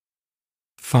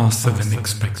faster than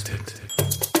expected.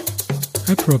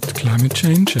 Abrupt climate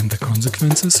change and the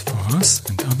consequences for us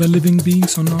and other living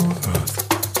beings on our Earth.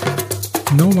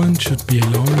 No one should be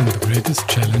alone in the greatest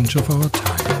challenge of our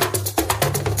time.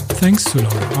 Thanks to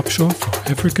Laura Upshaw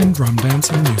for African drum dance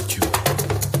on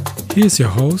YouTube. Here's your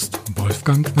host,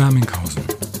 Wolfgang Werminghausen.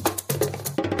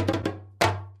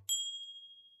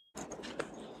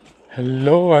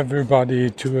 Hello everybody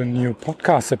to a new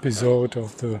podcast episode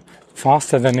of the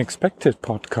Faster Than Expected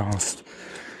podcast.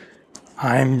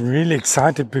 I'm really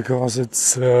excited because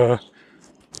it's a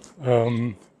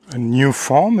new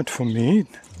format for me.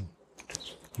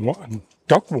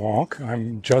 Dog walk.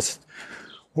 I'm just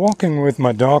walking with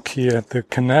my dog here at the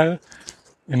canal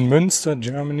in Münster,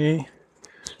 Germany,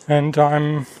 and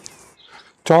I'm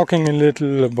talking a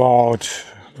little about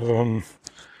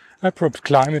abrupt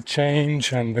climate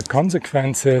change and the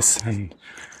consequences, and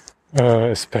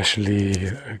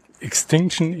especially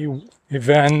extinction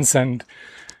events, and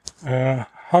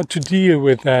how to deal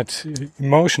with that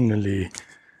emotionally.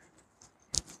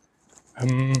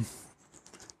 I'm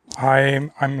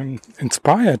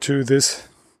inspired to this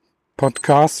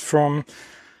podcast from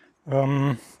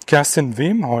Kerstin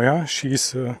Wemheuer.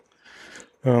 She's a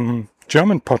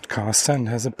German podcaster and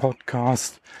has a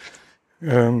podcast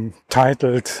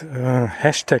titled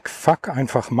hashtag Fuck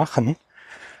einfach machen.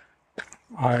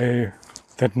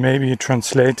 That may be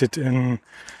translated in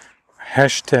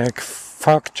hashtag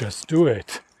fuck just do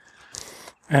it.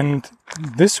 And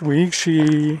this week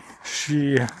she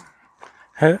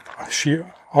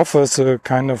offers a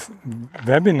kind of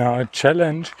webinar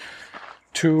challenge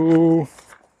to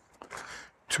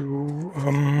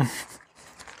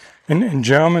in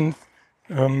German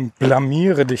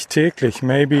blamiere dich täglich.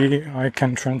 Maybe I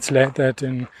can translate that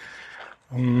in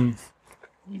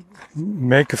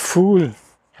make a fool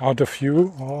out of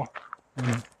you, or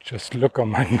just look on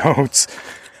my notes.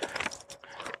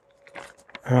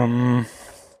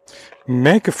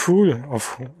 Make a fool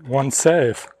of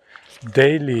oneself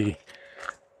daily.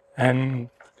 And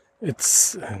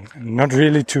it's not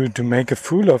really to make a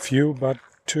fool of you, but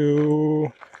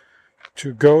to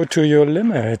go to your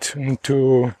limit and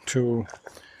to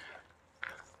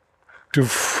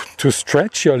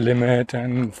stretch your limit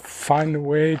and find a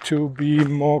way to be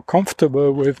more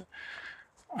comfortable with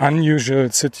unusual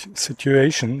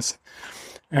situations.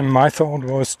 And my thought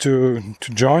was to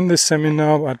join this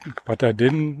seminar, but I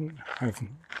didn't. I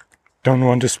don't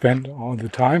want to spend all the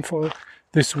time for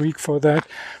this week for that.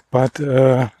 But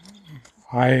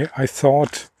I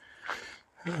thought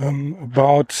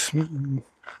about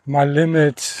my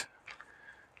limit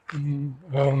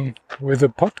with the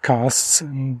podcasts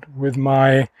and with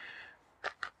my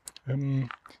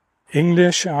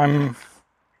English. I'm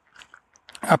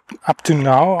up to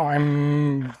now.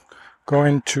 I'm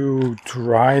going to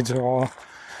write all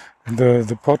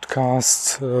the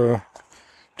podcasts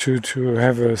to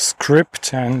have a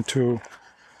script and to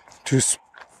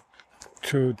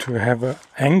have an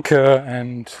anchor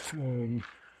and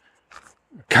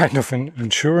kind of an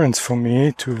insurance for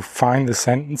me to find the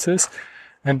sentences.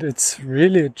 And it's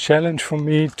really a challenge for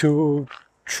me to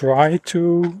try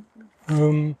to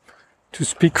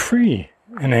speak free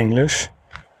in English.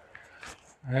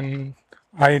 And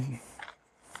I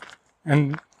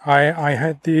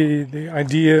had the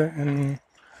idea in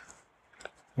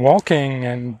walking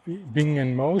and being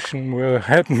in motion will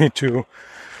help me to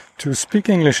speak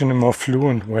English in a more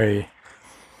fluent way.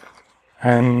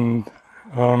 And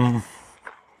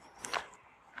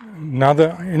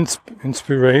another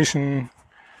inspiration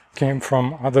came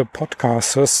from other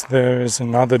podcasters. There is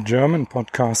another German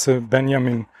podcaster,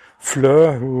 Benjamin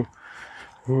Fleur,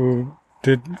 who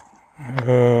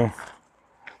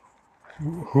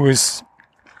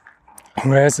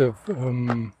has a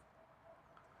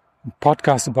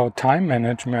podcast about time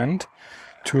management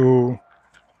to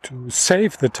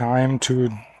save the time to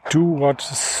do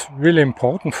what's really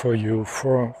important for you.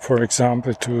 For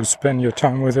example, to spend your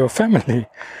time with your family.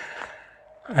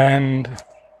 And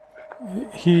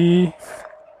he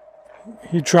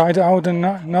tried out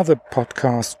another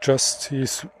podcast.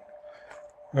 He's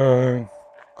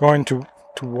going to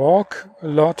walk a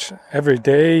lot every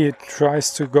day. He tries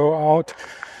to go out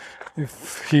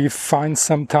if he finds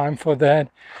some time for that.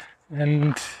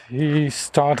 And he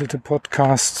started a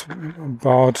podcast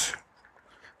about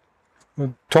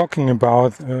talking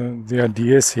about the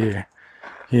ideas he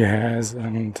has,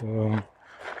 and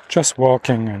just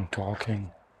walking and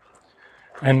talking.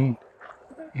 And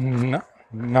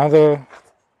another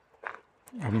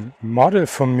model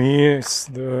for me is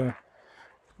the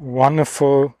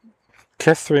wonderful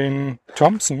Catherine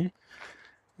Thompson.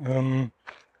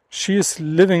 she is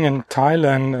living in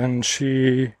Thailand, and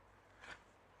she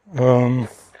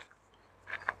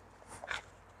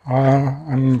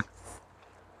I'm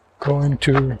going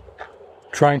to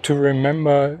trying to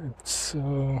remember. It's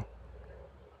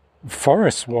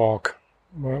forest walk.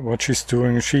 What she's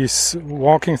doing? She's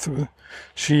walking through.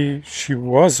 She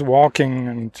was walking,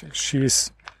 and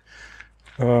she's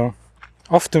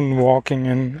often walking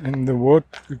in the wood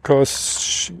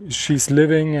because she's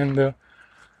living in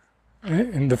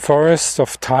the forest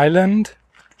of Thailand.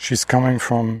 She's coming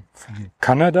from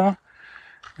Canada,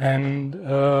 and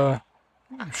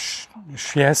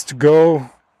she has to go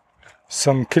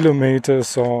some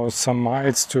kilometers or some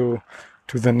miles to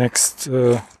the next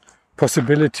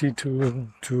possibility to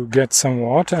get some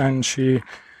water. And she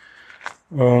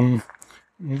while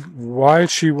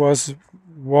she was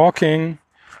walking,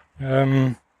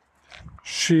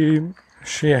 she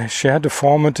had a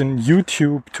format in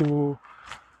YouTube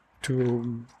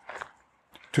to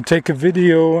take a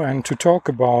video and to talk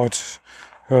about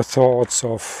her thoughts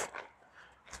of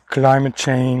climate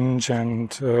change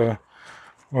and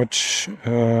what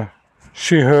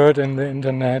she heard in the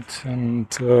internet,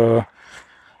 and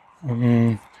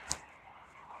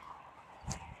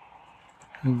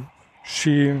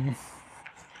she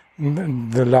in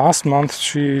the last month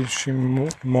she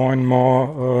more and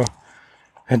more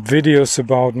had videos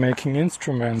about making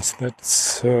instruments.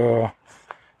 That's her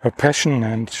passion,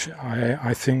 and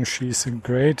I think she's a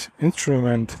great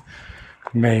instrument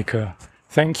maker.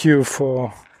 Thank you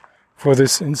for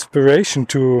this inspiration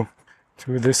to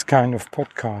this kind of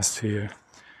podcast here.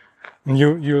 And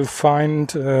you'll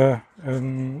find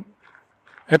an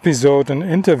episode, an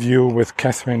interview with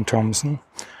Catherine Thompson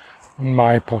on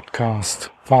my podcast,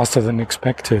 Faster Than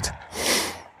Expected.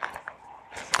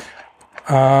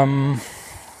 I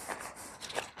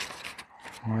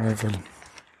have a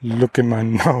look in my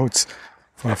notes.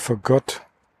 I forgot.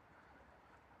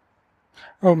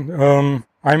 I'm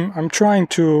trying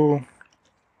to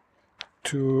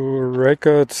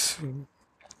record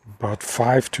about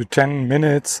 5 to 10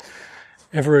 minutes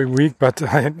every week, but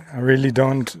I really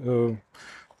don't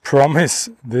promise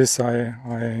this.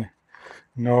 I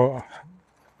know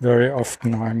very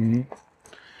often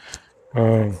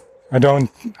I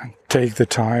don't take the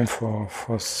time for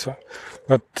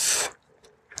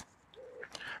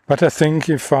but I think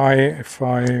if I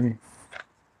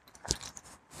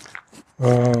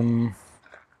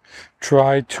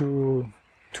try to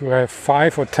have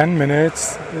 5 or 10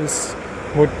 minutes, this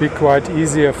would be quite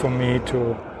easier for me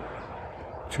to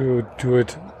do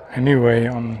it anyway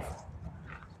on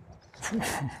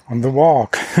the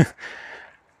walk.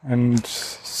 And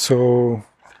so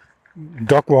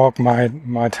dog walk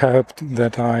might help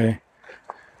that I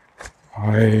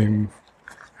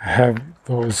have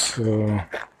those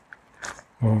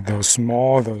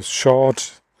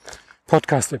short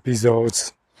podcast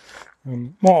episodes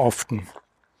more often.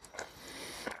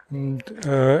 And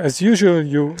as usual,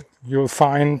 you'll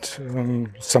find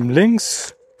some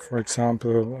links, for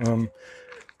example,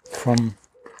 from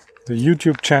the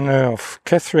YouTube channel of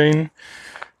Catherine,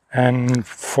 and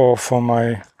for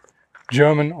my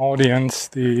German audience,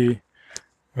 the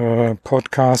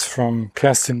podcast from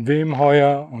Kerstin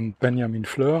Wemheuer and Benjamin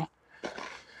Fleur.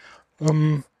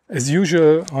 As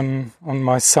usual, on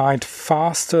my site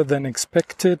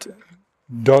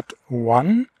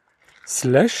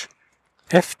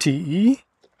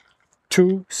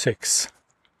fasterthanexpected.1/FTE26.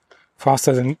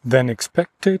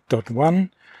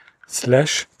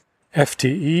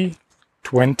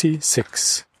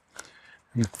 fasterthanexpected.1/FTE26.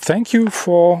 And thank you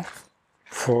for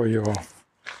your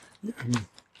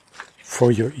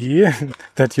ear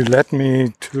that you let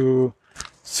me to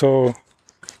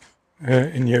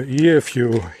in your ear. If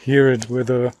you hear it with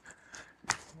a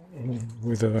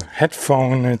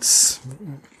headphone, it's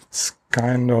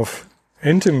kind of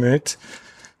intimate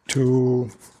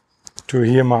to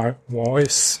hear my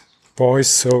voice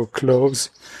so close.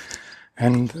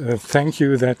 And thank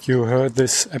you that you heard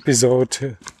this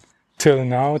episode till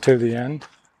the end.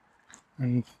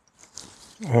 And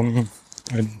I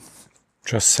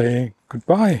just say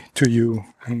goodbye to you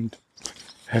and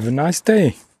have a nice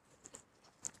day.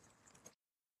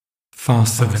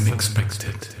 Faster Than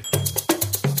Expected.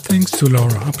 Thanks to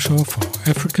Laura Upshaw for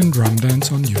African Drum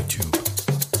Dance on YouTube.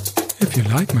 If you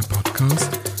like my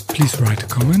podcast, please write a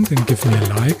comment and give me a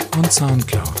like on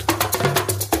SoundCloud.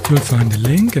 You'll find a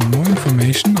link and more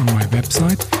information on my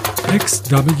website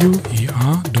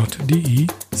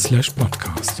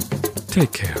xwer.de/podcast.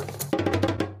 Take care.